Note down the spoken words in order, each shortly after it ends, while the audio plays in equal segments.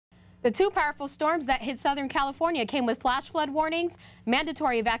The two powerful storms that hit Southern California came with flash flood warnings,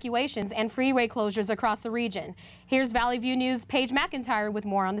 mandatory evacuations, and freeway closures across the region. Here's Valley View News' Paige McIntyre with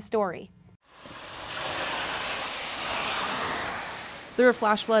more on the story. There were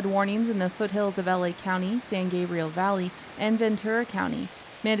flash flood warnings in the foothills of LA County, San Gabriel Valley, and Ventura County.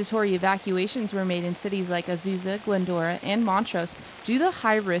 Mandatory evacuations were made in cities like Azusa, Glendora, and Montrose due to the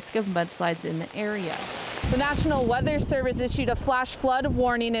high risk of mudslides in the area. The National Weather Service issued a flash flood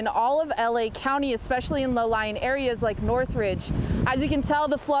warning in all of LA County, especially in low-lying areas like Northridge. As you can tell,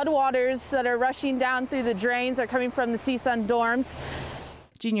 the flood waters that are rushing down through the drains are coming from the CSUN dorms.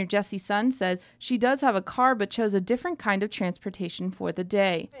 Junior Jessie Sun says she does have a car but chose a different kind of transportation for the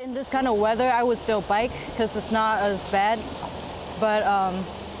day. In this kind of weather, I would still bike because it's not as bad, but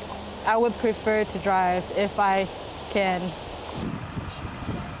I would prefer to drive if I can.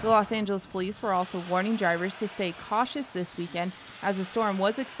 The Los Angeles police were also warning drivers to stay cautious this weekend as the storm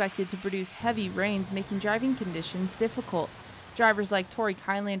was expected to produce heavy rains, making driving conditions difficult. Drivers like Tori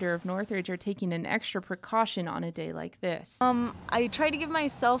Kylander of Northridge are taking an extra precaution on a day like this. I try to give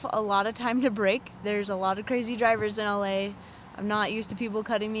myself a lot of time to brake. There's a lot of crazy drivers in LA. I'm not used to people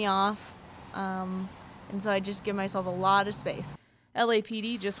cutting me off, and so I just give myself a lot of space.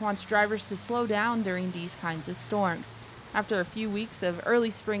 LAPD just wants drivers to slow down during these kinds of storms. After a few weeks of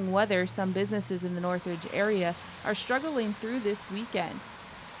early spring weather, some businesses in the Northridge area are struggling through this weekend.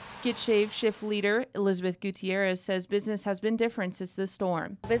 Get Shaved shift leader Elizabeth Gutierrez says business has been different since the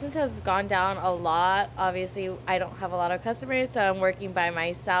storm. Business has gone down a lot. Obviously, I don't have a lot of customers, so I'm working by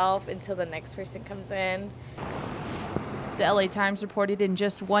myself until the next person comes in. The LA Times reported in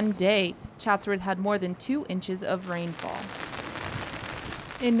just one day, Chatsworth had more than 2 inches of rainfall.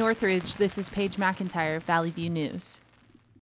 In Northridge, this is Paige McIntyre, Valley View News.